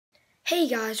Hey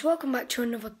guys, welcome back to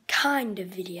another kind of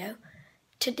video.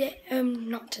 Today,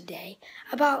 not today,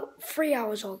 about 3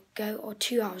 hours ago or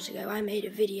 2 hours ago, I made a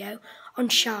video on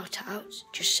shout-outs.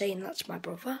 Just saying that's my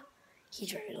brother.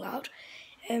 He's very loud.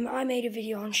 I made a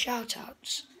video on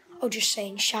shout-outs. Or just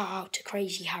saying shout out to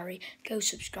Crazy Harry. Go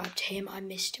subscribe to him. I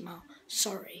missed him out.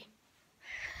 Sorry.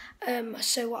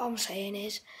 So what I'm saying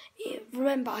is,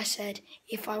 remember I said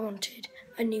if I wanted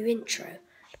a new intro.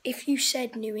 If you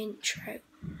said new intro,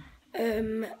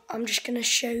 I'm just going to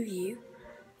show you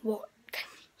what,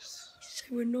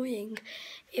 so annoying,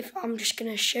 I'm just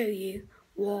going to show you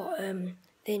what the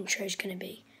intro is going to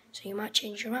be, so you might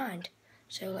change your mind,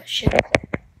 so let's show you.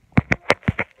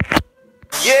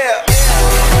 Yeah!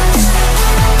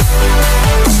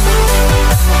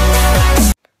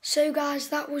 So guys,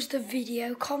 that was the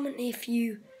video. Comment if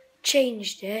you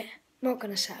changed it. Not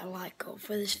going to set a like goal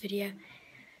for this video,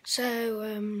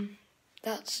 so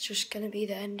that's just going to be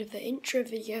the end of the intro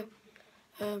video.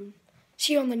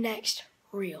 See you on the next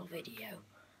real video.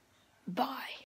 Bye.